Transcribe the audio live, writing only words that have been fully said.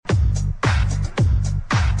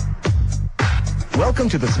Welcome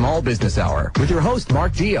to the Small Business Hour with your host,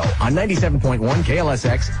 Mark Dio, on 97.1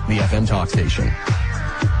 KLSX, the FM talk station.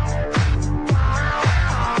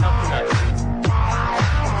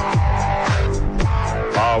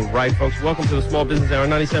 All right, folks, welcome to the Small Business Hour,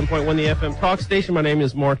 97.1, the FM talk station. My name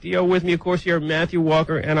is Mark Dio. With me, of course, here, Matthew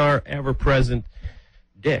Walker and our ever-present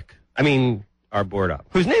Dick. Our board op,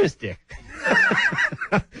 whose name is Dick.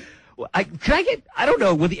 I don't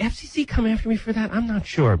know, will the FCC come after me for that? I'm not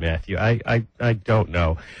sure, Matthew. I don't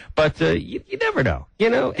know. But you never know,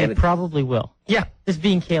 And it probably will. Yeah. This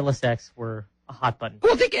being KLSX, we're a hot button.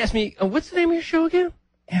 Well, Dick asked me, what's the name of your show again?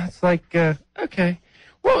 And it's like, okay.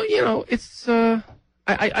 Well, it's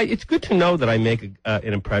it's good to know that I make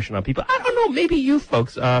an impression on people. I don't know, maybe you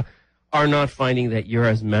folks are not finding that you're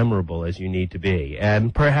as memorable as you need to be.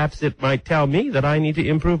 And perhaps it might tell me that I need to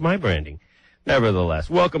improve my branding. Nevertheless,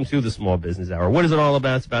 welcome to the Small Business Hour. What is it all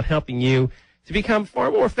about? It's about helping you to become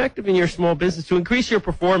far more effective in your small business, to increase your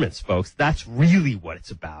performance, folks. That's really what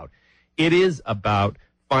it's about. It is about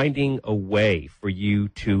finding a way for you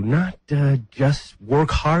to not just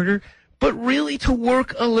work harder, but really to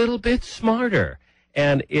work a little bit smarter.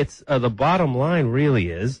 And it's the bottom line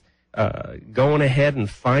really is going ahead and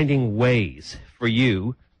finding ways for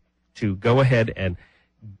you to go ahead and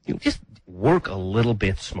just work a little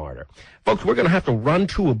bit smarter. Folks, we're going to have to run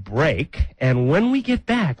to a break, and when we get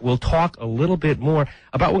back, we'll talk a little bit more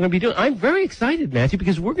about what we're going to be doing. I'm very excited, Matthew,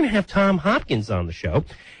 because we're going to have Tom Hopkins on the show,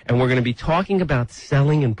 and we're going to be talking about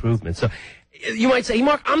selling improvements. So you might say,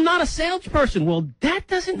 Mark, I'm not a salesperson. Well, that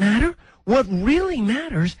doesn't matter. What really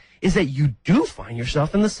matters is that you do find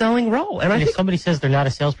yourself in the selling role. And if somebody says they're not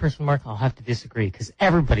a salesperson, Mark, I'll have to disagree, because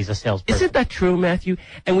everybody's a salesperson. Isn't that true, Matthew?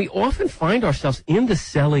 And we often find ourselves in the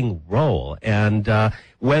selling role. And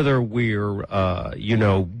whether we're,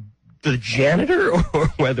 the janitor, or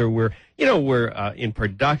whether we're in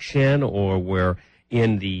production, or we're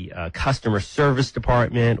in the customer service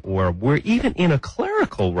department, or we're even in a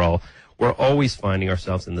clerical role, we're always finding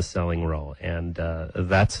ourselves in the selling role, and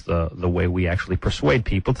that's the way we actually persuade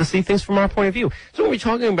people to see things from our point of view. So when we're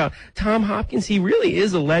talking about Tom Hopkins, he really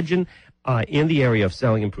is a legend in the area of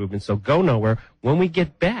selling improvement, so go nowhere. When we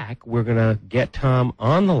get back, we're going to get Tom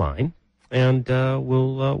on the line, and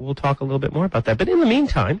we'll talk a little bit more about that. But in the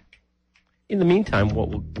meantime, what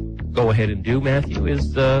we'll go ahead and do, Matthew,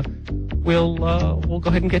 is we'll go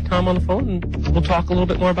ahead and get Tom on the phone, and we'll talk a little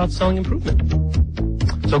bit more about selling improvement.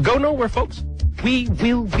 So go nowhere, folks. We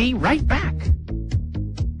will be right back.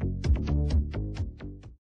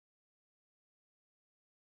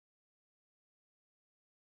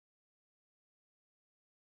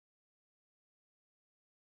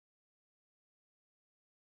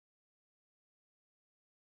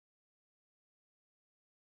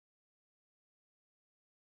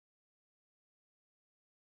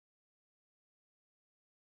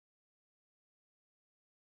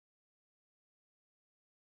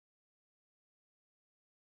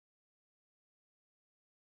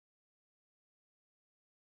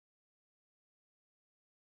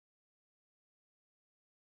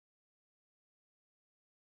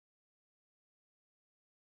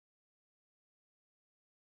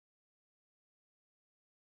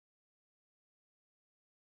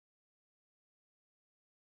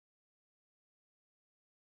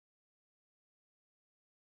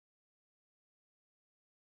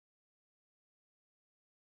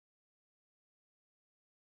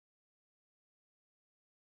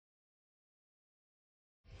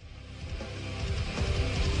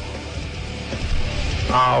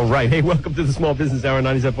 All right. Hey, welcome to the Small Business Hour,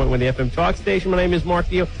 97.1 the FM talk station. My name is Mark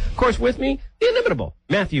Dio. Of course, with me, the inimitable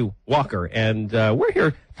Matthew Walker. And we're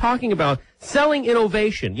here talking about selling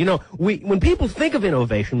innovation. When people think of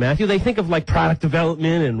innovation, Matthew, they think of like product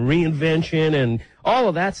development and reinvention and all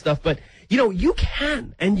of that stuff. But, you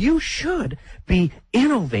can and you should be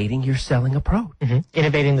innovating your selling approach. Mm-hmm.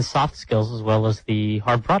 Innovating the soft skills as well as the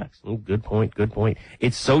hard products. Oh, good point.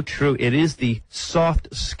 It's so true. It is the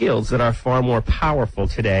soft skills that are far more powerful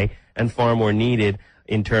today and far more needed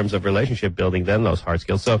in terms of relationship building than those hard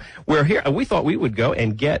skills. So we're here. We thought we would go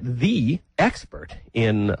and get the expert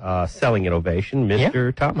in selling innovation,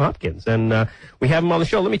 Mr. Tom Hopkins. And we have him on the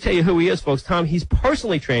show. Let me tell you who he is, folks. Tom, he's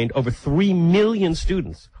personally trained over 3 million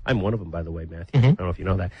students. I'm one of them, by the way, Matthew. Mm-hmm. I don't know if you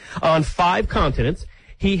know that. On 5 continents.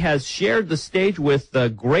 He has shared the stage with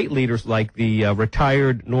great leaders like the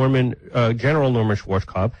retired General Norman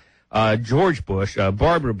Schwarzkopf, George Bush,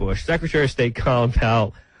 Barbara Bush, Secretary of State Colin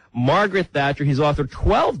Powell, Margaret Thatcher. He's authored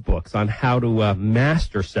 12 books on how to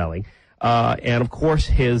master selling. And, of course,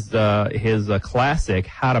 his classic,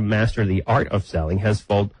 How to Master the Art of Selling, has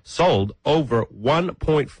sold over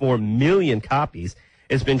 1.4 million copies.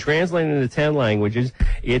 It's been translated into 10 languages.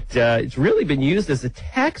 It's really been used as a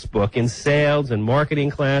textbook in sales and marketing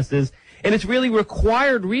classes. And it's really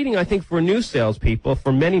required reading, I think, for new salespeople,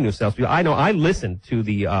 for many new salespeople. I know I listened to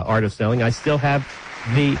The Art of Selling. I still have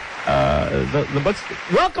the books.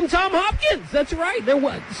 Welcome, Tom Hopkins. That's right.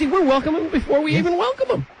 See, we're welcoming him before we even welcome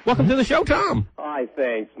him. Welcome to the show, Tom. Hi,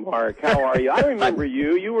 thanks, Mark. How are you? I remember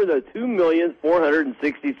you. You were the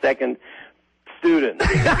 2,462nd student.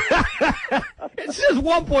 It says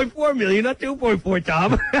 1.4 million, not 2.4,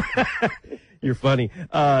 Tom. You're funny.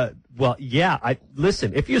 Well, yeah.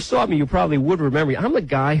 Listen. If you saw me, you probably would remember me. I'm the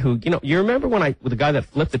guy who, you remember the guy that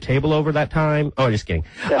flipped the table over that time? Oh, just kidding.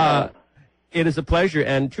 It is a pleasure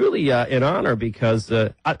and truly an honor because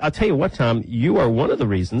I'll tell you what, Tom, you are one of the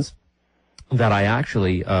reasons that I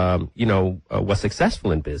actually, was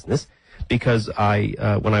successful in business because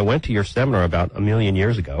when I went to your seminar about a million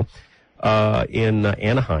years ago in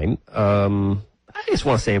Anaheim, I just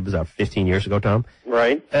want to say it was about 15 years ago, Tom.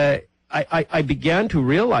 Right. I began to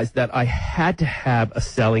realize that I had to have a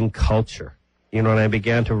selling culture, and I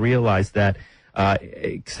began to realize that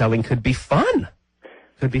selling could be fun.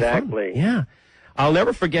 Could be exactly. Fun. Yeah. I'll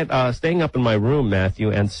never forget staying up in my room,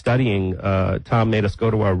 Matthew, and studying. Tom made us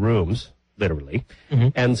go to our rooms, literally,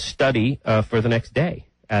 and study for the next day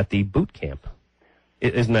at the boot camp.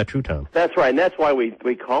 Isn't that true, Tom? That's right, and that's why we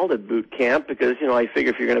called it boot camp, because, I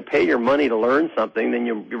figure if you're going to pay your money to learn something, then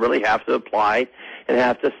you really have to apply and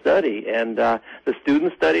have to study. And the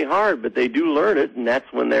students study hard, but they do learn it, and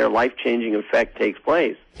that's when their life-changing effect takes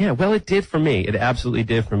place. Yeah, well, it did for me. It absolutely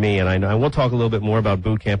did for me, and I know I will talk a little bit more about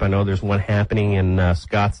boot camp. I know there's one happening in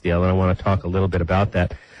Scottsdale, and I want to talk a little bit about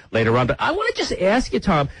that later on. But I want to just ask you,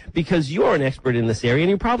 Tom, because you're an expert in this area, and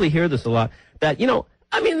you probably hear this a lot, that,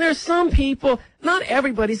 there's some people, not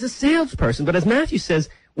everybody's a salesperson, but as Matthew says,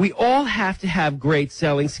 we all have to have great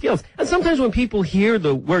selling skills. And sometimes when people hear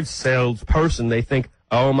the word salesperson, they think,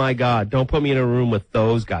 oh, my God, don't put me in a room with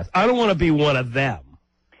those guys. I don't want to be one of them.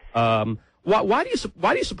 Why do you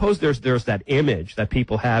suppose there's that image that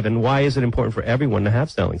people have, and why is it important for everyone to have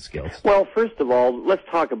selling skills? Well, first of all, let's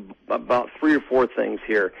talk about 3 or 4 things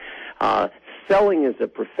here. Selling is a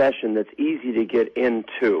profession that's easy to get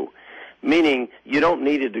into. Meaning you don't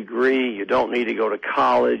need a degree, you don't need to go to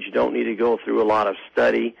college, you don't need to go through a lot of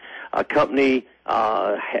study. A company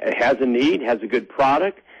has a need, has a good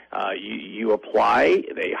product. You apply,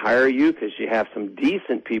 they hire you because you have some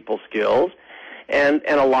decent people skills. And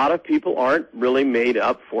a lot of people aren't really made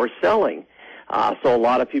up for selling. So a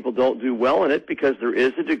lot of people don't do well in it because there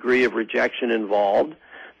is a degree of rejection involved.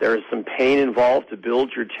 There is some pain involved to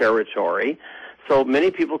build your territory. So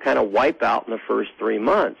many people kind of wipe out in the first 3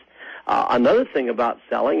 months. Another thing about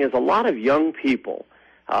selling is a lot of young people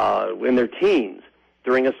in their teens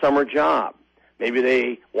during a summer job. Maybe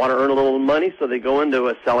they want to earn a little money, so they go into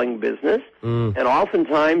a selling business. And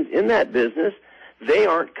oftentimes in that business, they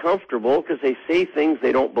aren't comfortable because they say things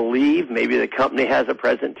they don't believe. Maybe the company has a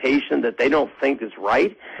presentation that they don't think is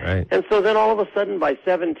right. And so then all of a sudden by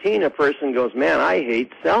 17, a person goes, man, I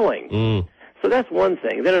hate selling. So that's one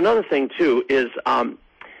thing. Then another thing, too, is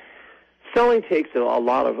selling takes a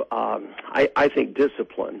lot of, I think,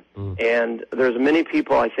 discipline. And there's many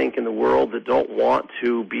people, I think, in the world that don't want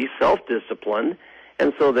to be self-disciplined,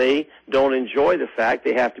 and so they don't enjoy the fact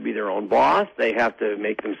they have to be their own boss. They have to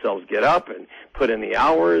make themselves get up and put in the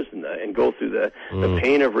hours and go through the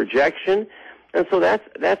pain of rejection. And so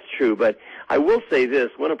that's true. But I will say this,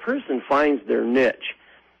 when a person finds their niche,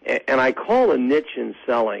 and I call a niche in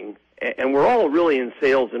selling, and we're all really in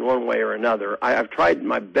sales in one way or another. I've tried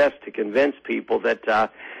my best to convince people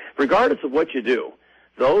that regardless of what you do,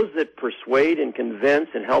 those that persuade and convince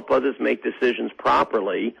and help others make decisions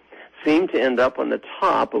properly seem to end up on the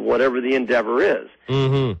top of whatever the endeavor is.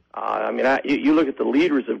 You look at the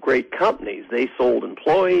leaders of great companies. They sold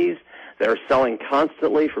employees. They're selling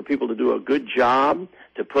constantly for people to do a good job,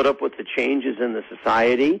 to put up with the changes in the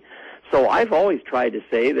society. So I've always tried to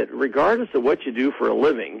say that regardless of what you do for a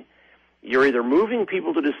living, you're either moving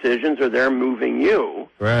people to decisions or they're moving you,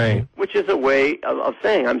 right? Which is a way of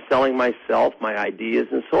saying I'm selling myself, my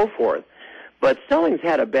ideas, and so forth. But selling's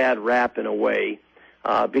had a bad rap in a way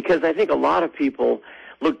because I think a lot of people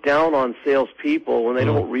look down on salespeople when they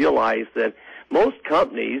don't realize that most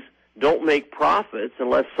companies don't make profits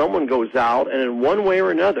unless someone goes out and in one way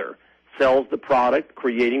or another sells the product,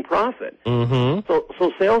 creating profit.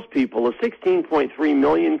 So salespeople, the 16.3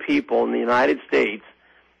 million people in the United States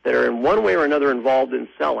that are in one way or another involved in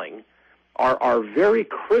selling are very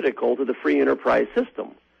critical to the free enterprise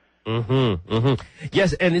system.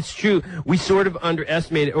 Yes, and it's true. We sort of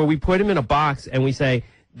underestimate it, or we put them in a box and we say,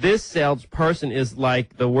 this salesperson is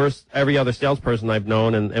like the worst every other salesperson I've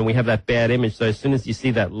known, and we have that bad image. So as soon as you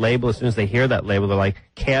see that label, as soon as they hear that label, they're like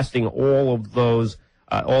casting all of those,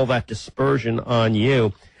 all that dispersion on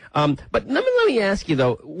you. But let me ask you,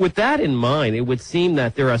 though, with that in mind, it would seem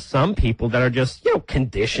that there are some people that are just,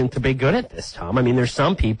 conditioned to be good at this, Tom. I mean, there's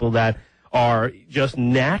some people that are just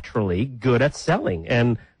naturally good at selling.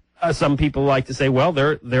 And some people like to say, well,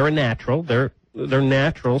 they're a natural. They're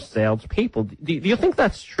natural salespeople. Do you think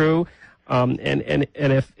that's true? And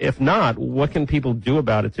if not, what can people do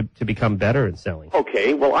about it to become better in selling?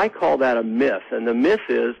 Okay, well, I call that a myth. And the myth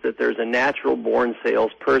is that there's a natural-born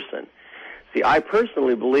salesperson. See, I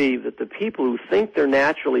personally believe that the people who think they're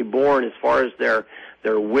naturally born as far as their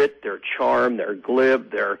wit, their charm, their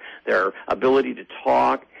glib, their ability to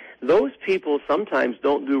talk, those people sometimes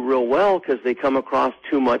don't do real well because they come across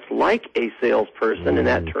too much like a salesperson, and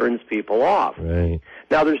that turns people off. Right.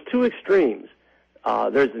 Now, there's two extremes.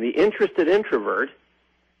 There's the interested introvert,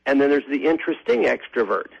 and then there's the interesting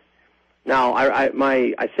extrovert. Now,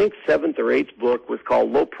 I think 7th or 8th book was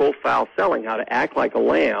called Low Profile Selling, How to Act Like a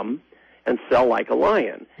Lamb and Sell Like a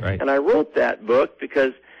Lion. Right. And I wrote that book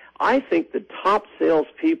because I think the top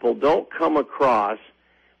salespeople don't come across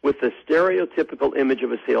with the stereotypical image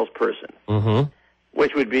of a salesperson,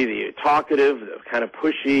 which would be the talkative, the kind of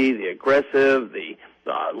pushy, the aggressive, the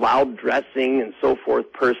loud dressing and so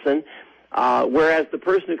forth person, whereas the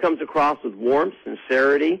person who comes across with warmth,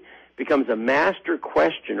 sincerity, becomes a master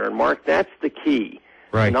questioner. And, Mark, that's the key.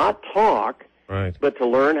 Right. Not talk, right, but to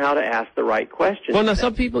learn how to ask the right questions. Well, now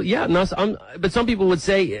some people, but some people would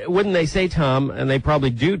say, wouldn't they say, Tom, and they probably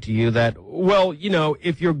do to you, that, well,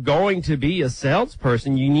 if you're going to be a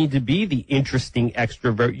salesperson, you need to be the interesting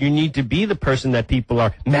extrovert. You need to be the person that people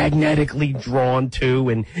are magnetically drawn to,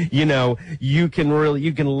 and, you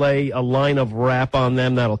can lay a line of rap on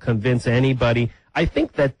them that'll convince anybody. I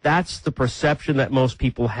think that's the perception that most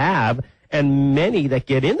people have. And many that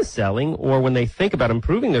get into selling, or when they think about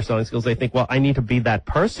improving their selling skills, they think, well, I need to be that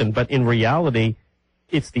person. But in reality,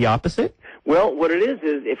 it's the opposite. Well, what it is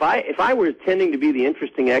if I were tending to be the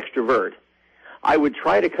interesting extrovert, I would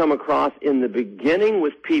try to come across in the beginning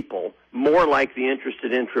with people more like the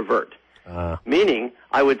interested introvert. Meaning,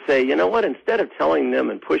 I would say, you know what, instead of telling them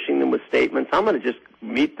and pushing them with statements, I'm going to just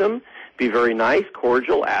meet them, be very nice,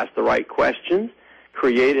 cordial, ask the right questions,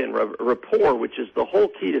 create a rapport, which is the whole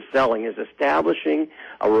key to selling, is establishing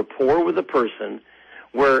a rapport with a person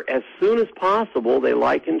where as soon as possible they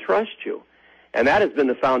like and trust you. And that has been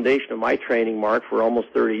the foundation of my training, Mark, for almost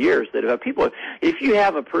 30 years, that if you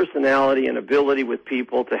have a personality and ability with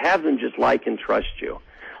people, to have them just like and trust you,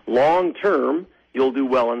 long term, you'll do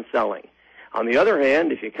well in selling. On the other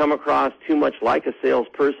hand, if you come across too much like a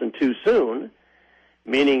salesperson too soon,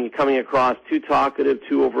 meaning coming across too talkative,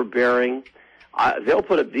 too overbearing, they'll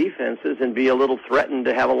put up defenses and be a little threatened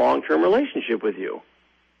to have a long-term relationship with you.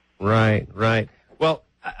 Right. Well,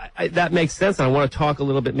 that makes sense. I want to talk a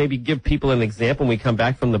little bit, maybe give people an example when we come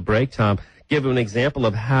back from the break, Tom. Give them an example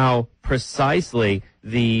of how precisely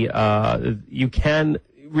you can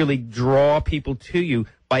really draw people to you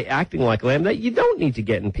by acting like a lamb, that you don't need to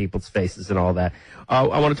get in people's faces and all that. I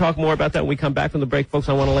want to talk more about that when we come back from the break, folks.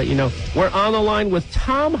 I want to let you know we're on the line with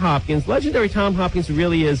Tom Hopkins. Legendary Tom Hopkins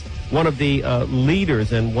really is one of the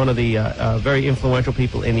leaders and one of the very influential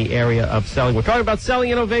people in the area of selling. We're talking about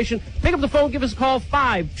selling innovation. Pick up the phone, give us a call,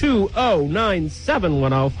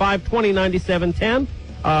 520-9710,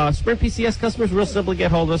 520-9710. Sprint PCS customers, real simply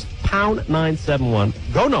get hold of us, pound 971.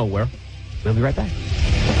 Go nowhere. We'll be right back.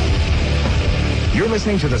 You're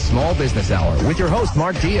listening to the Small Business Hour with your host,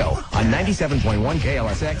 Mark Dio, on 97.1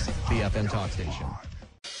 KLSX, the FM talk station.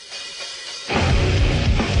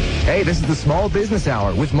 Hey, this is the Small Business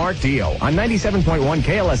Hour with Mark Dio on 97.1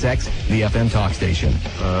 KLSX, the FM talk station.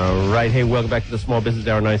 All right. Hey, welcome back to the Small Business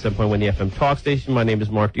Hour, 97.1, the FM talk station. My name is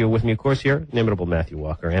Mark Dio. With me, of course, here, inimitable Matthew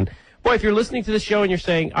Walker. And, boy, if you're listening to this show and you're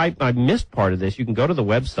saying, I missed part of this, you can go to the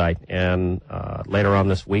website, and later on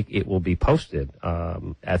this week it will be posted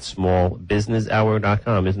at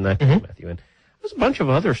smallbusinesshour.com. Isn't that correct, Matthew? And there's a bunch of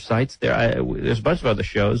other sites there. There's a bunch of other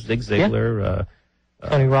shows, Zig Ziglar.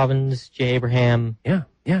 Tony Robbins, Jay Abraham. Yeah.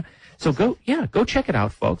 So go check it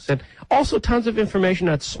out, folks. And also tons of information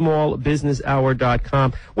at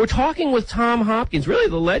smallbusinesshour.com. We're talking with Tom Hopkins, really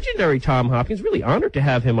the legendary Tom Hopkins. Really honored to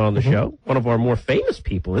have him on the show. One of our more famous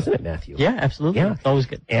people, isn't it, Matthew? Yeah, absolutely. Yeah. It's always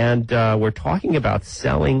good. And we're talking about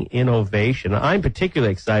selling innovation. I'm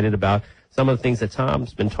particularly excited about some of the things that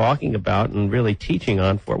Tom's been talking about and really teaching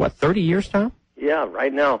on for, 30 years, Tom? Yeah,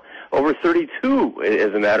 right now, over 32,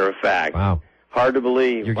 as a matter of fact. Wow. Hard to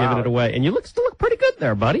believe. You're wow. giving it away. And you still look pretty good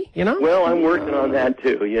there, buddy, you know? Well, I'm working on that,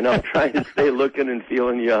 too. You know, trying to stay looking and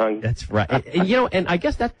feeling young. That's right. And, you know, and I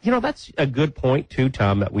guess that, you know, that's a good point, too,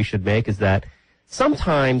 Tom, that we should make is that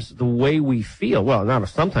sometimes the way we feel, well, not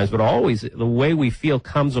sometimes, but always, the way we feel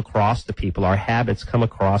comes across to people. Our habits come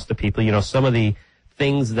across to people. You know, some of the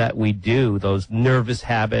things that we do, those nervous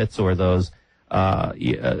habits or those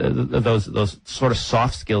sort of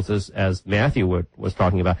soft skills, as Matthew was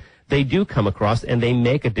talking about, they do come across and they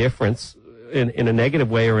make a difference in a negative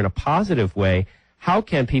way or in a positive way. How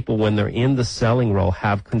can people, when they're in the selling role,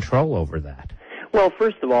 have control over that? Well,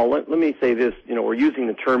 first of all, let me say this. You know, we're using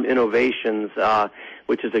the term innovations,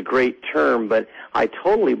 which is a great term, but I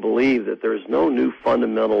totally believe that there's no new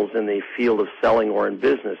fundamentals in the field of selling or in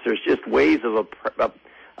business. There's just ways of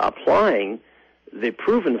applying the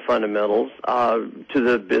proven fundamentals to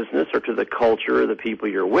the business or to the culture or the people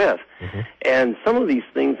you're with. Mm-hmm. And some of these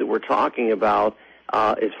things that we're talking about,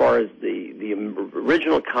 as far as the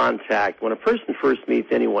original contact, when a person first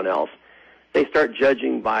meets anyone else, they start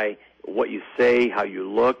judging by what you say, how you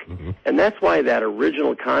look, mm-hmm. and that's why that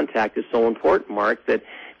original contact is so important, Mark, that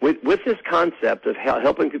with this concept of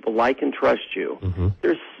helping people like and trust you, mm-hmm.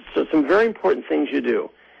 there's some very important things you do.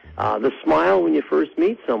 The smile when you first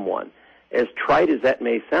meet someone. As trite as that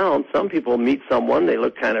may sound, some people meet someone, they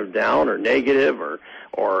look kind of down or negative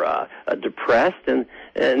or depressed, and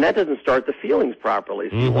that doesn't start the feelings properly.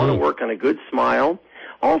 So mm-hmm. you want to work on a good smile.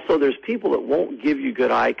 Also, there's people that won't give you good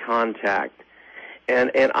eye contact.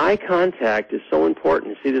 And eye contact is so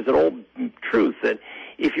important. See, there's an old truth that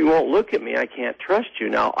if you won't look at me, I can't trust you.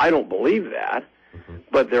 Now, I don't believe that, mm-hmm.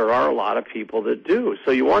 but there are a lot of people that do.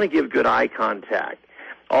 So you want to give good eye contact.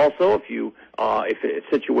 Also, if it's a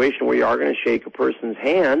situation where you are going to shake a person's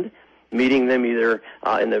hand, meeting them either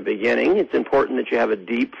in the beginning, it's important that you have a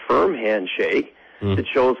deep, firm handshake that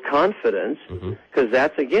shows confidence, because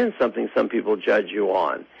that's, again, something some people judge you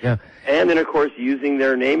on. Yeah. And then, of course, using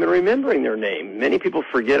their name and remembering their name. Many people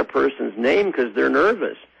forget a person's name because they're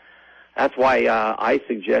nervous. That's why I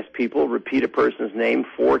suggest people repeat a person's name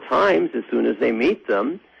 4 times as soon as they meet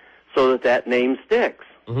them so that name sticks.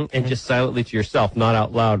 Mm-hmm. And just silently to yourself, not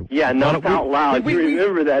out loud. Yeah, not out loud. You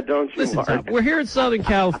remember that, don't you, listen, Mark? Tom, we're here in Southern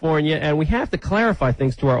California, and we have to clarify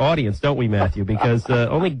things to our audience, don't we, Matthew? Because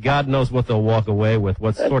only God knows what they'll walk away with,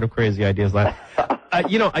 what sort of crazy ideas like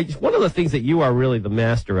one of the things that you are really the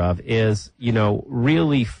master of is,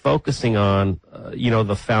 really focusing on,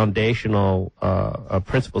 the foundational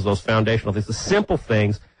principles, those foundational things, the simple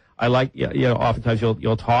things. I like, oftentimes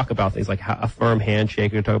you'll talk about things like a firm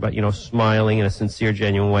handshake. You'll talk about, smiling in a sincere,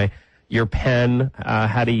 genuine way. Your pen,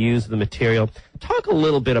 how to use the material. Talk a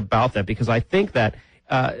little bit about that, because I think that,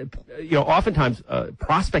 oftentimes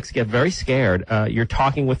prospects get very scared. You're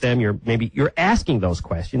talking with them. You're asking those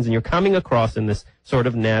questions, and you're coming across in this sort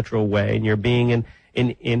of natural way, and you're being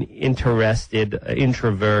an interested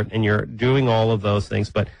introvert, and you're doing all of those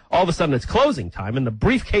things. But all of a sudden, it's closing time, and the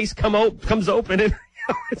briefcase comes open, and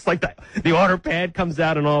it's like the order pad comes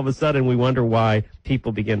out, and all of a sudden we wonder why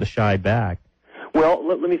people begin to shy back. Well,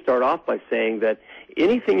 let me start off by saying that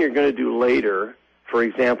anything you're going to do later, for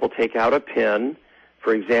example, take out a pen,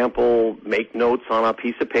 for example, make notes on a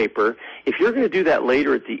piece of paper, if you're going to do that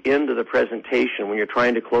later at the end of the presentation when you're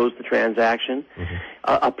trying to close the transaction,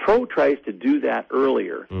 a pro tries to do that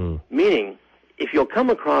earlier, meaning if you'll come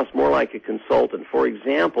across more like a consultant. For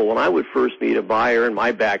example, when I would first meet a buyer, and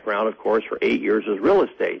my background, of course, for 8 years was real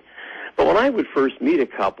estate, but when I would first meet a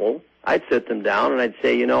couple, I'd sit them down and I'd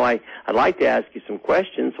say, I'd like to ask you some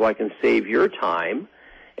questions so I can save your time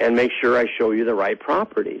and make sure I show you the right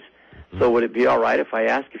properties. So would it be all right if I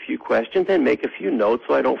ask a few questions and make a few notes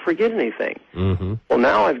so I don't forget anything? Well,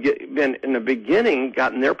 now I've been, in the beginning,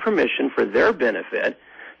 gotten their permission for their benefit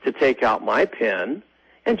to take out my pen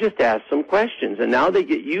and just ask some questions. And now they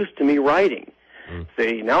get used to me writing.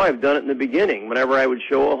 See, now I've done it in the beginning. Whenever I would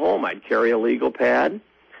show a home, I'd carry a legal pad.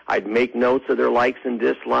 I'd make notes of their likes and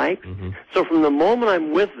dislikes. So from the moment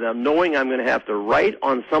I'm with them, knowing I'm going to have to write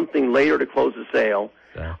on something later to close the sale,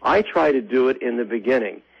 I try to do it in the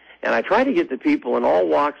beginning. And I try to get the people in all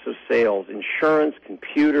walks of sales, insurance,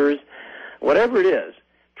 computers, whatever it is,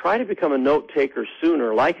 try to become a note taker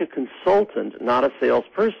sooner, like a consultant, not a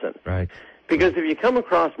salesperson. Right. Because if you come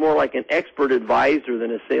across more like an expert advisor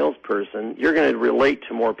than a salesperson, you're going to relate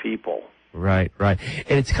to more people. Right. And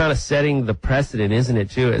it's kind of setting the precedent, isn't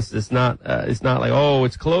it, too? It's not like,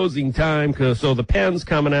 it's closing time, so the pen's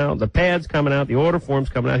coming out, the pad's coming out, the order form's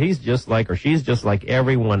coming out. He's just like, or she's just like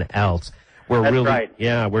everyone else. That's right.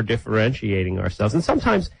 Yeah, we're differentiating ourselves. And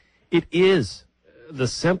sometimes it is the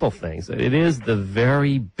simple things. It is the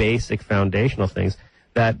very basic foundational things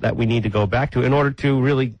that we need to go back to in order to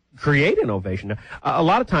really create innovation. A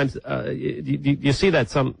lot of times, you see that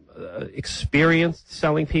some experienced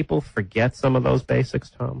selling people forget some of those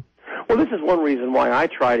basics, Tom? Well, this is one reason why I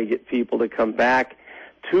try to get people to come back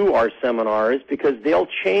to our seminars, because they'll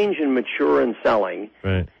change and mature in selling,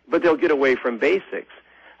 right, but they'll get away from basics.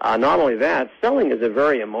 Not only that, selling is a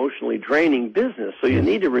very emotionally draining business, so you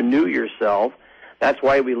need to renew yourself. That's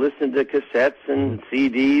why we listen to cassettes and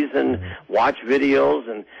CDs and watch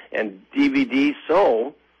videos and DVDs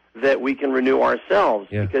so that we can renew ourselves.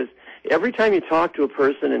 Yeah. Because every time you talk to a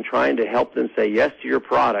person and trying to help them say yes to your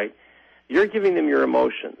product, you're giving them your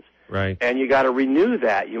emotions. Right. And you got to renew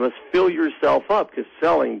that. You must fill yourself up, because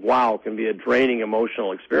selling, can be a draining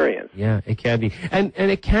emotional experience. Yeah, it can be. And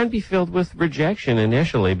it can be filled with rejection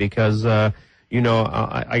initially because, I'll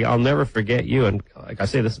never forget you. And like I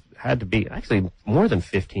say, this had to be actually more than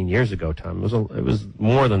 15 years ago, Tom. It was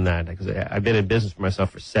more than that, because I've been in business for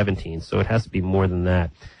myself for 17, so it has to be more than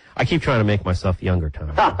that. I keep trying to make myself younger,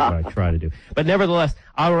 Tom. That's what I try to do. But nevertheless,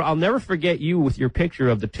 I'll never forget you with your picture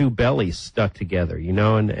of the two bellies stuck together,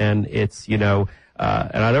 and it's, and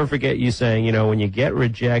I'll never forget you saying, when you get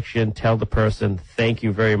rejection, tell the person, thank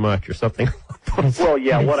you very much, or something. Well,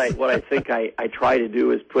 yeah, what I think I try to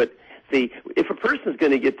do is if a person's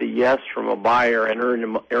going to get the yes from a buyer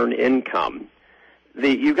and earn income,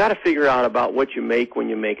 you got to figure out about what you make when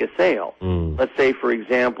you make a sale. Let's say, for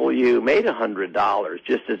example, you made $100,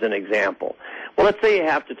 just as an example. Well, let's say you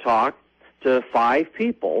have to talk to 5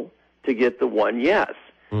 people to get the one yes.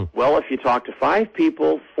 Well, if you talk to 5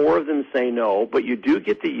 people, 4 of them say no, but you do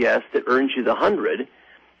get the yes that earns you the 100,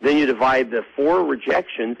 then you divide the 4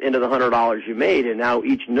 rejections into the $100 you made, and now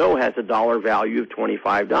each no has a dollar value of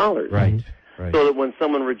 $25. Right. So that when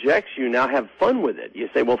someone rejects you, now have fun with it. You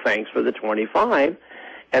say, well, thanks for the 25,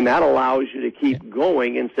 and that allows you to keep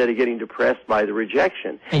going instead of getting depressed by the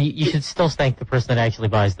rejection. And you should still thank the person that actually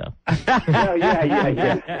buys, though.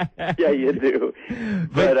 Yeah, you do.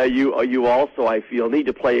 But you also, I feel, need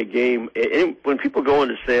to play a game. And when people go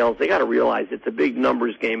into sales, they got to realize it's a big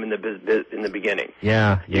numbers game in the beginning.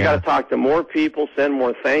 Yeah. You got to talk to more people, send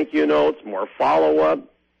more thank you notes, more follow-up.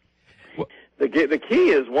 The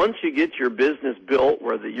key is, once you get your business built,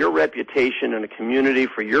 where your reputation in a community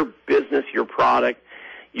for your business, your product,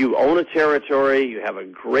 you own a territory, you have a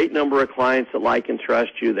great number of clients that like and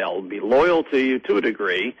trust you, they'll be loyal to you to a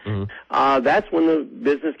degree, that's when the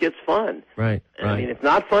business gets fun. Right. I mean, it's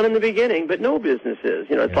not fun in the beginning, but no business is.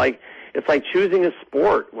 It's like choosing a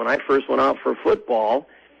sport. When I first went out for football,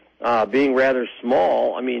 being rather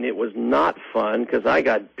small, I mean, it was not fun because I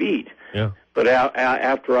got beat. Yeah. But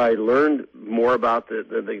after I learned more about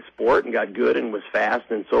the sport and got good and was fast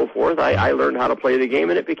and so forth, I learned how to play the game,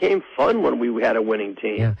 and it became fun when we had a winning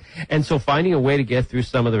team. Yeah. And so finding a way to get through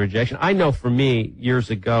some of the rejection, I know for me, years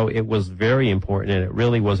ago, it was very important, and it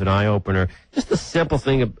really was an eye-opener. Just the simple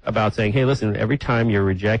thing about saying, hey, listen, every time you're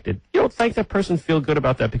rejected, thank that person, feel good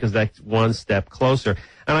about that, because that's one step closer.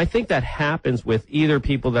 And I think that happens with either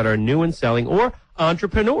people that are new in selling or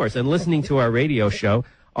entrepreneurs. And listening to our radio show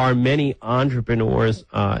are many entrepreneurs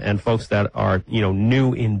and folks that are,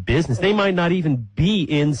 new in business. They might not even be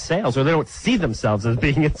in sales, or they don't see themselves as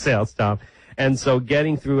being in sales, Tom. And so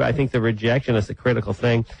getting through, I think, the rejection is the critical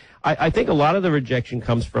thing. I think a lot of the rejection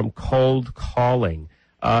comes from cold calling.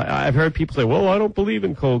 I've heard people say, well, I don't believe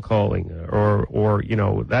in cold calling, or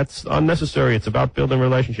that's unnecessary. It's about building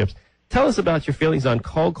relationships. Tell us about your feelings on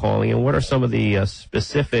cold calling, and what are some of the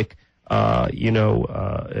specific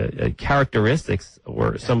characteristics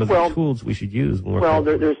or some of the tools we should use?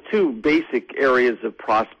 There's 2 basic areas of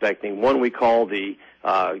prospecting. One we call the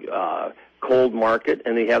cold market,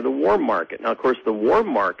 and they have the warm market. Now, of course, the warm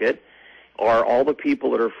market are all the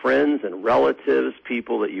people that are friends and relatives,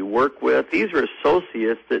 people that you work with. These are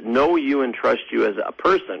associates that know you and trust you as a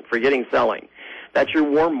person, forgetting selling. That's your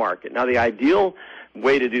warm market. Now, the ideal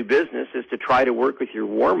way to do business is to try to work with your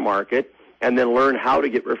warm market and then learn how to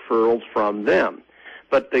get referrals from them.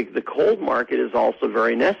 But the cold market is also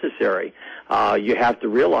very necessary. You have to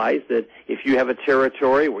realize that if you have a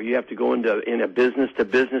territory where you have to go in a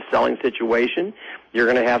business-to-business selling situation, you're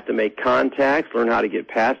going to have to make contacts, learn how to get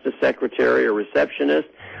past a secretary or receptionist,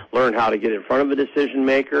 learn how to get in front of a decision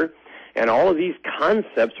maker, and all of these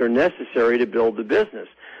concepts are necessary to build the business.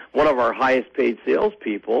 One of our highest-paid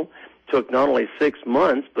salespeople took not only 6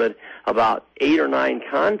 months, but about 8 or 9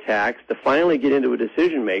 contacts to finally get into a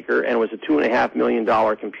decision maker, and it was a $2.5 million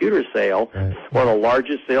computer sale, one of the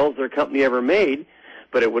largest sales their company ever made,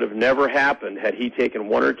 but it would have never happened had he taken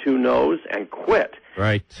 1 or 2 no's and quit.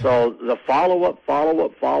 Right. So the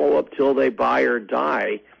follow-up till they buy or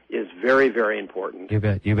die is very, very important. You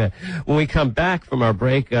bet, you bet. When we come back from our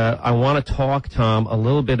break, I want to talk, Tom, a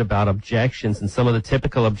little bit about objections and some of the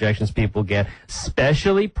typical objections people get,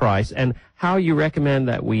 specially priced, and how you recommend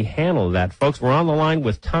that we handle that. Folks, we're on the line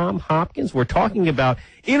with Tom Hopkins. We're talking about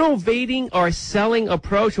innovating our selling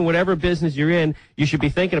approach in whatever business you're in. You should be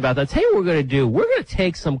thinking about that. Tell you what we're going to do. We're going to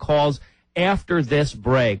take some calls after this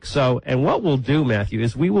break. So, and what we'll do, Matthew,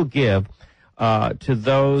 is we will give to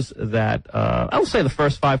those that, I will say the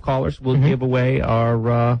first 5 callers, we'll give away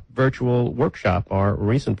our virtual workshop, our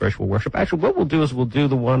recent virtual workshop. Actually, what we'll do is we'll do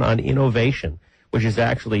the one on innovation, which is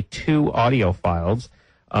actually 2 audio files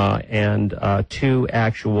and 2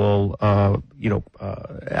 actual,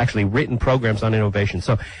 actually written programs on innovation.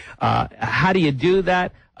 So how do you do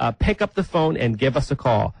that? Pick up the phone and give us a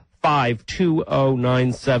call.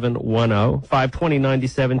 520-9710,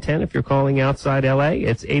 520-9710. If you're calling outside L.A.,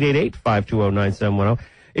 it's 888-520-9710.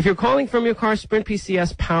 If you're calling from your car, Sprint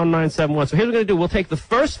PCS, pound 971. So here's what we're going to do. We'll take the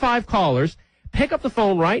first 5 callers, pick up the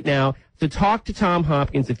phone right now to talk to Tom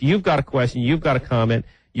Hopkins. If you've got a question, you've got a comment,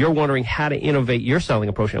 you're wondering how to innovate your selling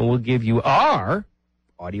approach, and we'll give you our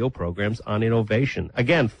audio programs on innovation.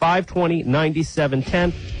 Again,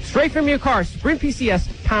 520-9710. Straight from your car, Sprint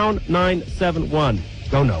PCS, pound 971.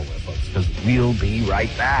 Go nowhere, folks, because we'll be right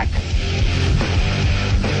back.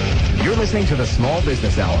 You're listening to the Small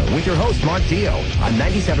Business Hour with your host, Mark Dio, on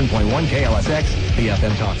 97.1 KLSX, the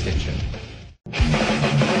FM talk station.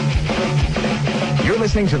 You're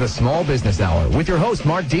listening to the Small Business Hour with your host,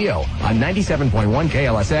 Mark Dio, on 97.1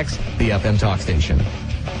 KLSX, the FM talk station.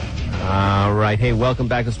 All right. Hey, welcome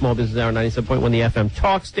back to Small Business Hour, 97.1, the FM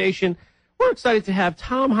talk station. We're excited to have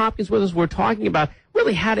Tom Hopkins with us. We're talking about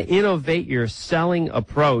really how to innovate your selling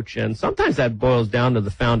approach, and sometimes that boils down to the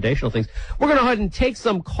foundational things. We're going to go ahead and take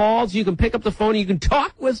some calls. You can pick up the phone and you can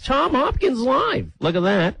talk with Tom Hopkins live. Look at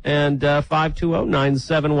that. And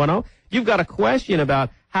 520-9710. You've got a question about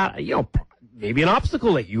how, maybe an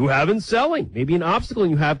obstacle that you have in selling, maybe an obstacle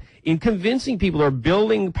you have in convincing people or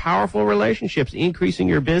building powerful relationships, increasing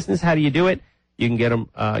your business. How do you do it? You can get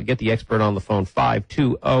the expert on the phone,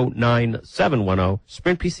 520-9710,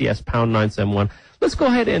 Sprint PCS, pound 971. Let's go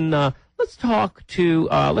ahead and let's talk to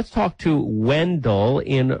Wendell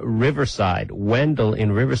in Riverside. Wendell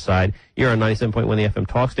in Riverside, you're on 97.1 the FM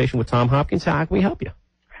talk station with Tom Hopkins. How can we help you?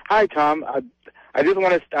 Hi, Tom. I just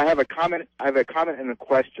want to. I have a comment. and a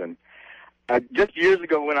question. Just years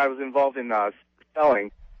ago, when I was involved in selling,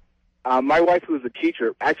 my wife, who was a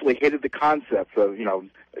teacher, actually hated the concept of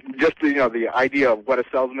the idea of what a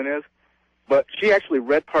salesman is. But she actually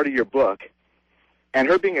read part of your book, and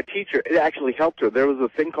her being a teacher, it actually helped her. There was a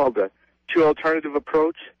thing called the 2 alternative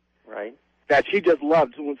approach, Right. that she just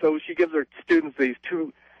loved. So she gives her students these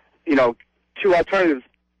 2 alternatives,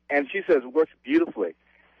 and she says it works beautifully.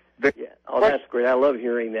 Yeah. Oh, that's great. I love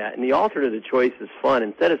hearing that. And the alternative choice is fun.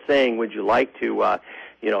 Instead of saying, would you like to,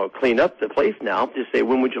 clean up the place now, just say,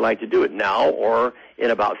 when would you like to do it, now or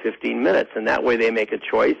in about 15 minutes? And that way they make a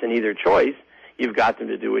choice, and either choice, you've got them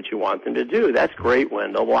to do what you want them to do. That's great,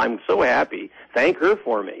 Wendell. Well, I'm so happy. Thank her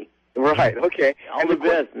for me. Right, okay. All the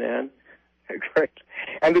best, man. Great.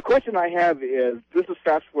 And the question I have is, this is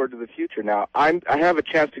fast forward to the future now. I have a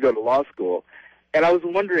chance to go to law school, and I was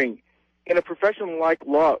wondering, in a profession like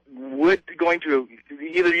law, would going to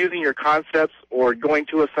either using your concepts or going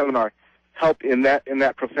to a seminar help in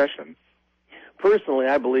that profession? Personally,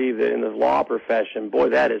 I believe that in the law profession, boy,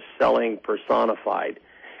 that is selling personified.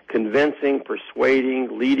 Convincing,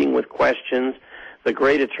 persuading, leading with questions. The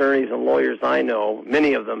great attorneys and lawyers I know,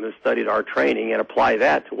 many of them have studied our training and apply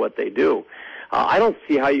that to what they do. I don't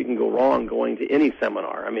see how you can go wrong going to any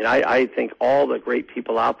seminar. I mean, I think all the great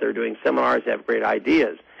people out there doing seminars have great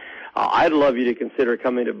ideas. I'd love you to consider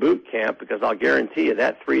coming to boot camp, because I'll guarantee you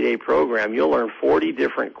that 3-day program, you'll learn 40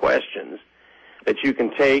 different questions that you can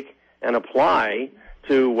take and apply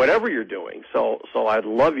to whatever you're doing. So I'd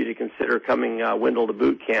love you to consider coming, Wendell, to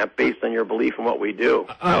boot camp based on your belief in what we do.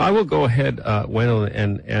 I will go ahead, Wendell,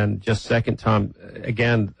 and just second, Tom.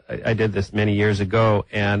 Again, I did this many years ago,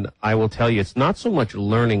 and I will tell you, it's not so much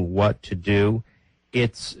learning what to do.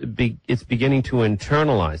 It's beginning to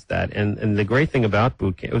internalize that. And the great thing about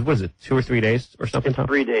boot camp, what is it, 2 or 3 days or something, Tom?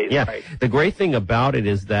 3 days, yeah. Right. The great thing about it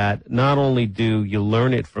is that not only do you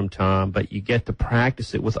learn it from Tom, but you get to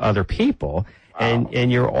practice it with other people. Wow.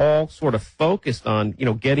 And you're all sort of focused on,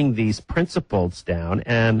 getting these principles down.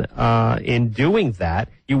 And in doing that,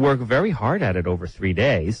 you work very hard at it over 3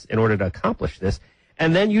 days in order to accomplish this.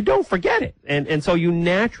 And then you don't forget it. And so you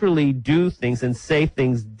naturally do things and say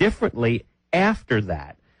things differently after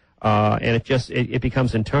that, and it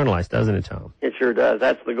becomes internalized, doesn't it, Tom? It sure does.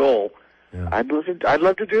 That's the goal. I'd love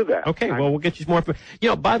to do that. Okay, well, we'll get you some more.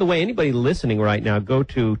 By the way, anybody listening right now, go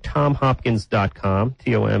to tomhopkins.com,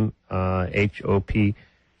 TOMHOPKINS.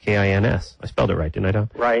 I spelled it right, didn't I, Tom?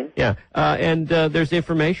 Right. Yeah, and there's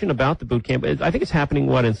information about the boot camp. I think it's happening,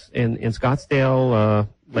 in Scottsdale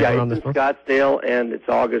later on this month? Scottsdale, and it's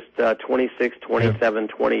August 26, 27,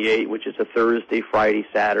 28, which is a Thursday, Friday,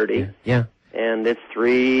 Saturday. Yeah. And it's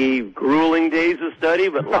 3 grueling days of study,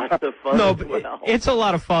 but lots of fun as well. It's a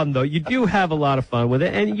lot of fun, though. You do have a lot of fun with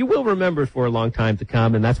it, and you will remember it for a long time to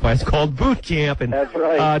come, and that's why it's called boot camp. And that's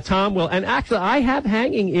right. Tom will, and actually, I have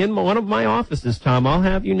hanging in one of my offices, Tom, I'll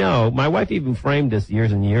have you know, my wife even framed this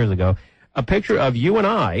years and years ago, a picture of you and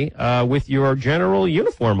I with your general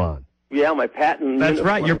uniform on. Yeah, my patent That's uniform.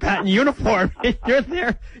 right, your patent uniform. You're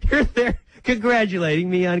there congratulating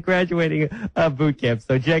me on graduating boot camp.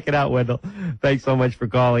 So check it out, Wendell. Thanks so much for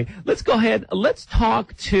calling. Let's go ahead. Let's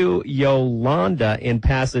talk to Yolanda in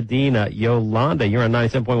Pasadena. Yolanda, you're on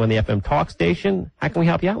 97.1 the FM talk station. How can we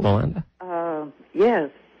help you out, Yolanda? Yes.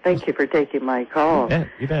 Thank you for taking my call.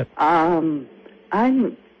 You bet. I'm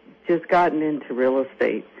just gotten into real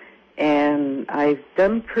estate, and I've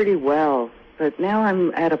done pretty well, but now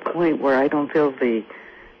I'm at a point where I don't feel the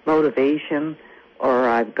motivation, or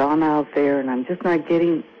I've gone out there and I'm just not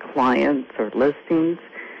getting clients or listings.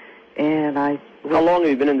 And how long have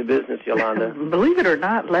you been in the business, Yolanda? Believe it or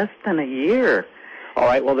not, less than a year. All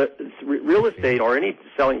right. Well, real estate or any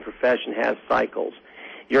selling profession has cycles.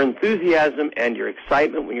 Your enthusiasm and your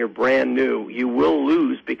excitement when you're brand new, you will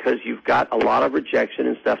lose because you've got a lot of rejection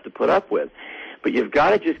and stuff to put up with. But you've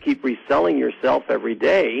got to just keep reselling yourself every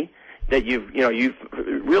day. That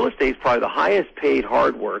real estate is probably the highest paid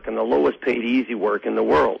hard work and the lowest paid easy work in the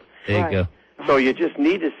world. There you go. So you just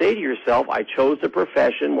need to say to yourself, I chose a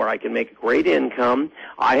profession where I can make a great income.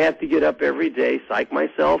 I have to get up every day, psych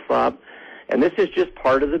myself up, and this is just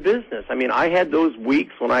part of the business. I mean, I had those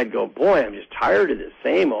weeks when I'd go, boy, I'm just tired of this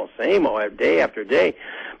same old, day after day.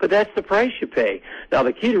 But that's the price you pay. Now,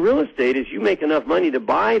 the key to real estate is you make enough money to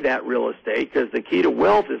buy that real estate, because the key to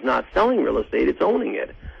wealth is not selling real estate, it's owning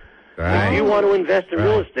it. Right. If you want to invest in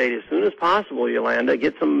real estate as soon as possible, Yolanda,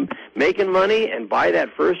 get some making money and buy that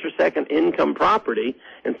first or second income property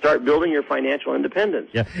and start building your financial independence.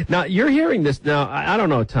 Yeah. Now, you're hearing this now. I don't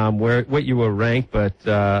know, Tom, what you were ranked, but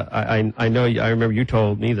I know. I remember you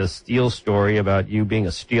told me the steel story about you being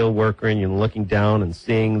a steel worker and you're looking down and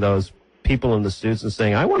seeing those people in the suits and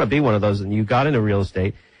saying, I want to be one of those, and you got into real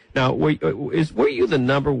estate. Now, were you the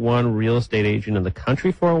number one real estate agent in the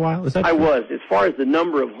country for a while? Is that true? I was. As far as the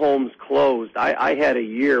number of homes closed, I had a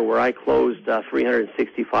year where I closed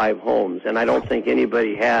 365 homes, and I don't think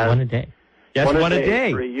anybody has. One a day. Yes, one a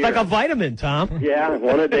day. For a year. It's like a vitamin, Tom. Yeah,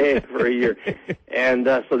 one a day for a year. And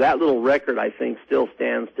so that little record, I think, still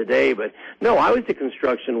stands today. But, no, I was a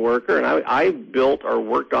construction worker, and I built or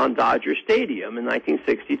worked on Dodger Stadium in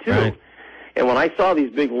 1962. Right. And when I saw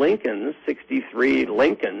these big Lincolns, 63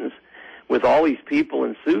 Lincolns, with all these people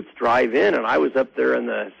in suits drive in, and I was up there in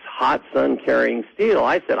the hot sun carrying steel,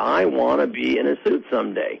 I said, I want to be in a suit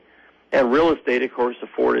someday. And real estate, of course,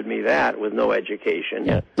 afforded me that with no education.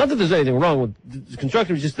 Yeah. Not that there's anything wrong with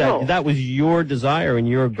construction, it's just that that was your desire and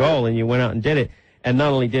your goal, and you went out and did it. And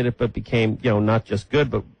not only did it, but became, not just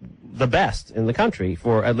good, but the best in the country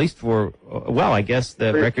I guess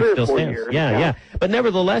the record still stands. Years, yeah. But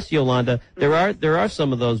nevertheless, Yolanda, there are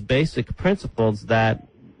some of those basic principles that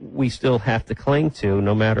we still have to cling to,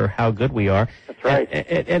 no matter how good we are. That's right.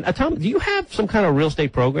 And Tom, do you have some kind of real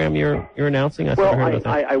estate program you're announcing?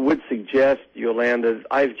 I would suggest, Yolanda,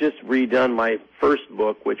 I've just redone my first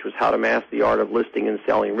book, which was How to Master the Art of Listing and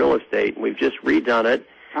Selling Real Estate. And we've just redone it.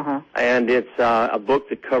 And it's a book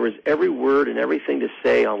that covers every word and everything to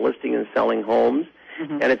say on listing and selling homes,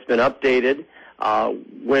 and it's been updated.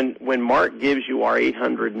 When Mark gives you our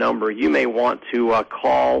 800 number, you may want to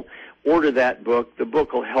call, order that book. The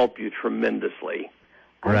book will help you tremendously.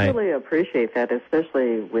 I really appreciate that,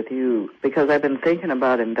 especially with you, because I've been thinking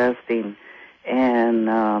about investing.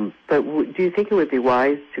 And but do you think it would be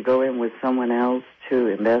wise to go in with someone else to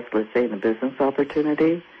invest, let's say, in a business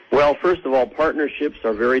opportunity? Well, first of all, partnerships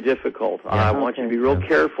are very difficult. I want you to be real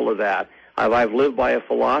careful of that. I've lived by a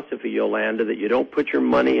philosophy, Yolanda, that you don't put your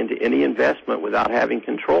money into any investment without having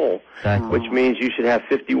control, which means you should have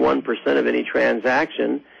 51% of any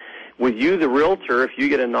transaction. With you, the realtor, if you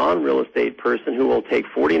get a non-real estate person who will take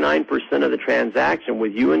 49% of the transaction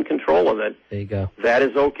with you in control of it, there you go. That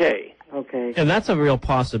is okay. Okay. And that's a real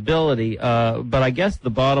possibility. But I guess the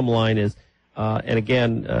bottom line is, and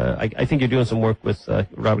again, I think you're doing some work with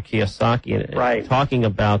Robert Kiyosaki and talking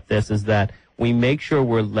about this, is that We make sure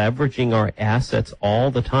we're leveraging our assets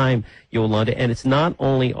all the time, Yolanda. And it's not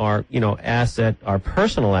only our, asset, our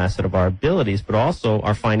personal asset of our abilities, but also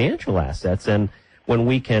our financial assets. And when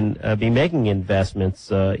we can be making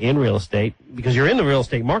investments in real estate, because you're in the real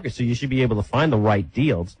estate market, so you should be able to find the right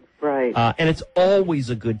deals. Right. And it's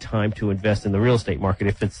always a good time to invest in the real estate market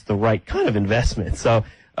if it's the right kind of investment. So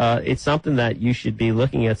it's something that you should be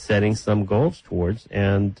looking at setting some goals towards.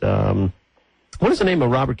 And what is the name of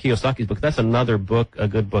Robert Kiyosaki's book? That's another book, a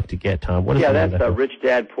good book to get, Tom. What is the name of that book? Rich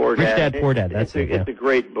Dad, Poor Dad. Rich Dad, Poor Dad. That's it. It's a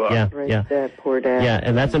great book. Yeah, Rich Dad, Poor Dad. Yeah,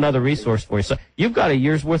 and that's another resource for you. So you've got a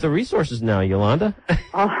year's worth of resources now, Yolanda.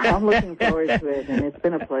 I'm looking forward to it, and it's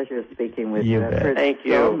been a pleasure speaking with you. I've heard Thank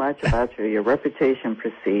you. so much about you. Your reputation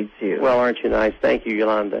precedes you. Well, aren't you nice? Thank you,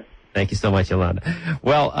 Yolanda. Thank you so much, Yolanda.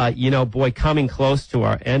 Well, boy, coming close to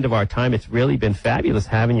our end of our time, it's really been fabulous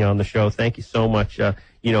having you on the show. Thank you so much,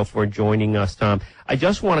 for joining us, Tom. I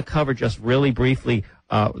just want to cover just really briefly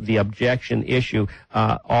the objection issue.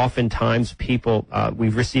 Oftentimes people,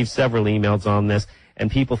 we've received several emails on this, and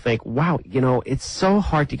people think, wow, it's so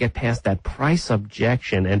hard to get past that price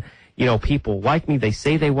objection. And, people like me, they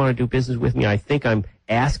say they want to do business with me. I think I'm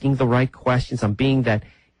asking the right questions. I'm being that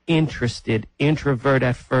interested introvert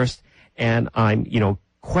at first, and I'm,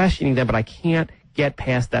 questioning them, but I can't get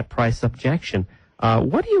past that price objection.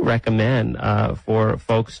 What do you recommend for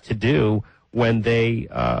folks to do when they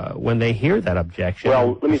hear that objection?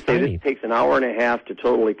 Well, let me say this takes an hour and a half to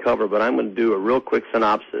totally cover, but I'm going to do a real quick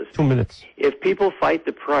synopsis. 2 minutes. If people fight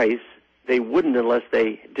the price, they wouldn't unless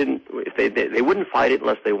they didn't. If they wouldn't fight it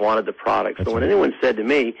unless they wanted the product. That's so when right. anyone said to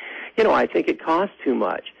me, I think it costs too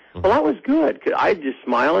much. Well, that was good. I'd just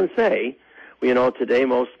smile and say, today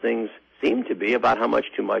most things seem to be about how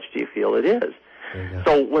much too much do you feel it is.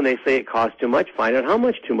 So when they say it costs too much, find out how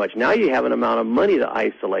much too much. Now you have an amount of money to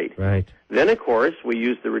isolate. Right. Then, of course, we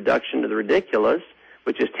use the reduction to the ridiculous,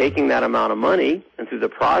 which is taking that amount of money, and through the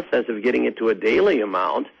process of getting it to a daily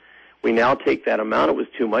amount, we now take that amount, it was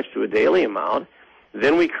too much, to a daily amount.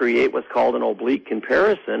 Then we create what's called an oblique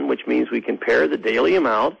comparison, which means we compare the daily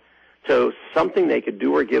amount to something they could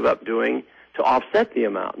do or give up doing to offset the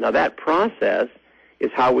amount. Now, that process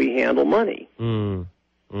is how we handle money.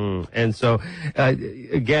 And so,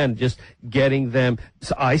 again, just getting them,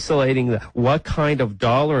 isolating what kind of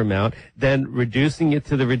dollar amount, then reducing it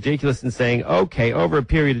to the ridiculous and saying, okay, over a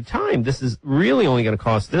period of time, this is really only going to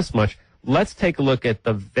cost this much. Let's take a look at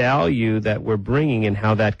the value that we're bringing and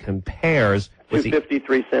how that compares.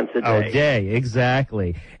 $2.53 a day. A day,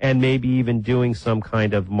 exactly. And maybe even doing some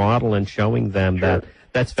kind of model and showing them that.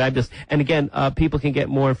 That's fabulous. And again, people can get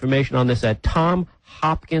more information on this at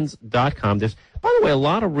tomhopkins.com. There's, by the way, a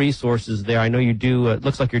lot of resources there. I know you do, it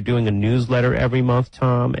looks like you're doing a newsletter every month,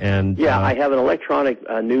 Tom. And I have an electronic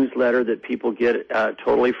newsletter that people get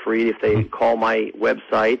totally free if they call my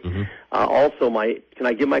website. Also, can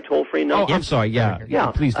I give my toll-free number? Oh, I'm sorry.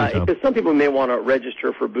 Yeah, please do, Tom. Because some people may want to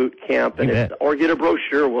register for boot camp or get a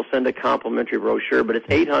brochure. We'll send a complimentary brochure, but it's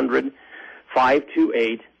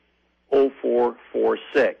 800-528-0446,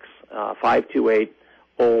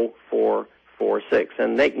 528-0446.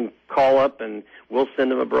 And they can call up and we'll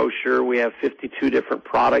send them a brochure. We have 52 different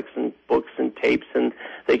products and books and tapes, and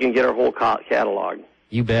they can get our whole catalog.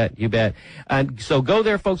 You bet, you bet. And so go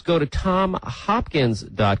there, folks. Go to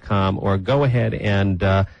tomhopkins.com or go ahead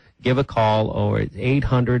and give a call, or it's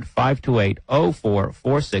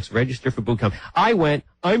 800-528-0446. Register for boot camp.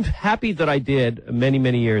 I'm happy that I did many,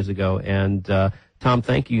 many years ago. And Tom,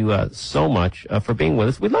 thank you so much for being with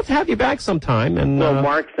us. We'd love to have you back sometime. And well,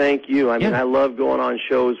 Mark, thank you. I mean, I love going on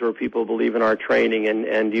shows where people believe in our training,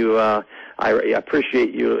 and you. I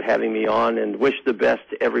appreciate you having me on, and wish the best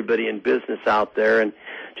to everybody in business out there. And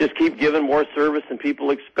just keep giving more service than people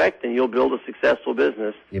expect, and you'll build a successful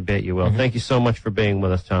business. You bet you will. Thank you so much for being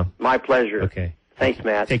with us, Tom. My pleasure. Okay. Thanks,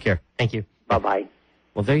 Matt. Take care. Thank you. Bye-bye.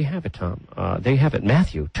 Well, there you have it, Tom. There you have it,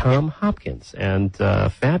 Matthew, Tom Hopkins, and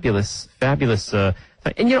fabulous.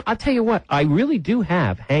 And, I'll tell you what, I really do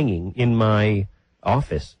have hanging in my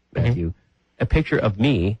office, Matthew, a picture of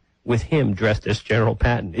me with him dressed as General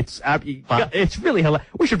Patton. It's really hilarious.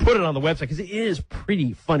 We should put it on the website because it is a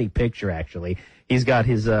pretty funny picture, actually. He's got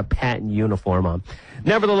his Patton uniform on.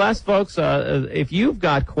 Nevertheless, folks, if you've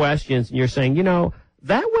got questions and you're saying,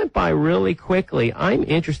 that went by really quickly, I'm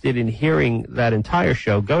interested in hearing that entire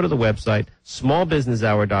show. Go to the website,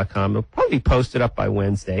 smallbusinesshour.com. It'll probably be posted up by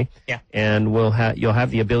Wednesday. Yeah. And you'll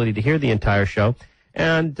have the ability to hear the entire show.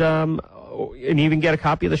 And even get a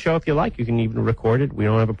copy of the show if you like. You can even record it. We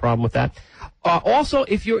don't have a problem with that. Also,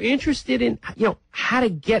 if you're interested in, how to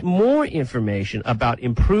get more information about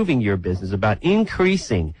improving your business, about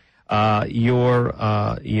increasing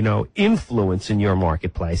your influence in your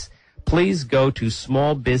marketplace, please go to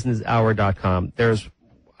smallbusinesshour.com. There's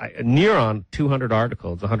near on 200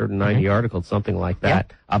 articles, 190 articles, something like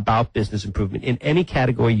that, about business improvement in any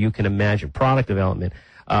category you can imagine. Product development.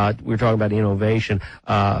 We're talking about innovation,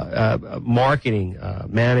 marketing,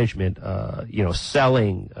 management,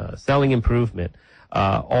 selling improvement,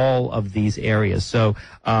 all of these areas. So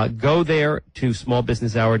go there to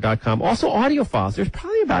smallbusinesshour.com. Also, audio files. There's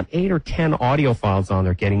probably about 8 or 10 audio files on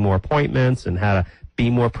there, getting more appointments and how to be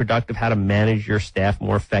more productive, how to manage your staff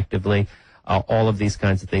more effectively, all of these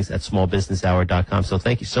kinds of things at smallbusinesshour.com. So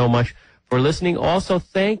thank you so much for listening. Also,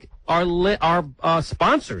 thank our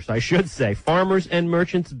sponsors, I should say, Farmers and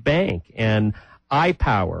Merchants Bank and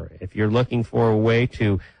iPower. If you're looking for a way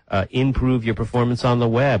to improve your performance on the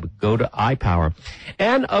web, go to iPower.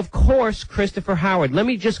 And, of course, Christopher Howard. Let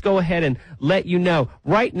me just go ahead and let you know.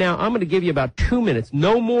 Right now, I'm going to give you about 2 minutes,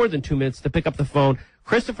 no more than 2 minutes, to pick up the phone.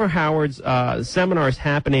 Christopher Howard's seminar is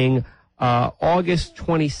happening August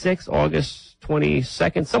 26th, August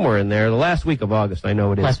 22nd, somewhere in there, the last week of August, I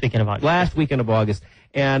know it is. Last weekend of August. Last weekend of August.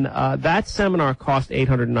 And that seminar cost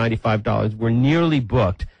 $895. We're nearly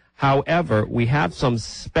booked. However, we have a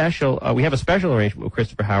special arrangement with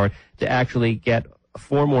Christopher Howard to actually get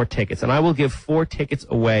 4 more tickets. And I will give 4 tickets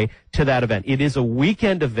away to that event. It is a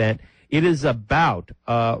weekend event. It is about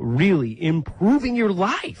really improving your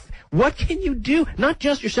life. What can you do? Not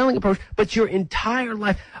just your selling approach, but your entire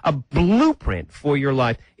life. A blueprint for your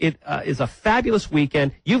life. It is a fabulous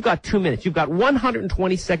weekend. You've got 2 minutes. You've got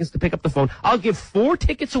 120 seconds to pick up the phone. I'll give 4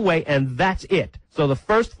 tickets away, and that's it. So the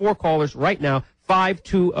first 4 callers right now,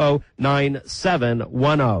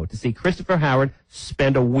 520-9710, to see Christopher Howard,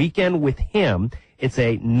 spend a weekend with him. It's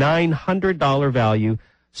a $900 value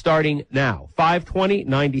starting now.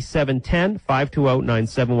 520-9710,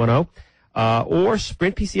 520-9710. Or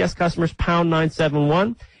Sprint PCS customers, pound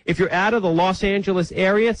 971. If you're out of the Los Angeles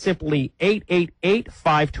area, simply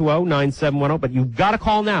 888-520-9710. But you've got to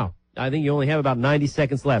call now. I think you only have about 90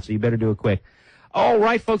 seconds left, so you better do it quick. All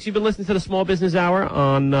right, folks, you've been listening to the Small Business Hour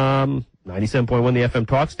on 97.1, the FM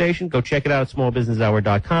talk station. Go check it out at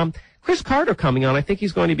smallbusinesshour.com. Chris Carter coming on. I think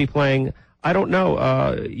he's going to be playing, I don't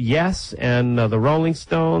know, Yes and the Rolling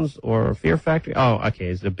Stones or Fear Factory. Oh, okay,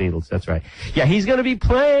 it's the Beatles. That's right. Yeah, he's going to be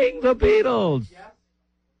playing the Beatles. Yes,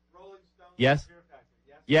 Rolling Stones. Yes, Fear Factory.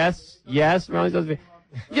 Yes, Rolling Stones.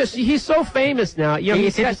 Yes, he's so famous now. You know,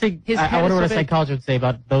 it's interesting. I wonder what a psychologist would say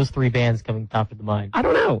about those 3 bands coming top of the mind. I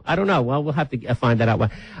don't know. Well, we'll have to find that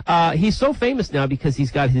out. He's so famous now because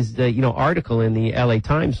he's got his article in the L.A.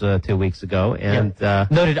 Times 2 weeks ago, and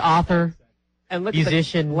noted author. And look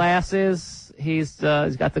musician. At the glasses. He's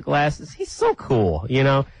got the glasses. He's so cool,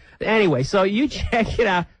 Anyway, so you check it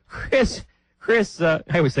out. Chris, I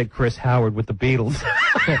always say Chris Howard with the Beatles.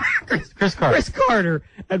 Chris Carter. Chris Carter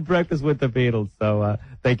at Breakfast with the Beatles. So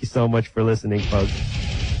thank you so much for listening, folks.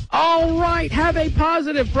 All right. Have a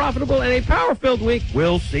positive, profitable, and a power-filled week.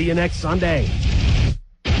 We'll see you next Sunday.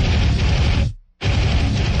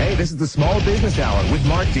 Hey, this is the Small Business Hour with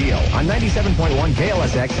Mark Dio on 97.1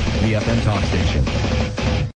 KLSX, the FM talk station.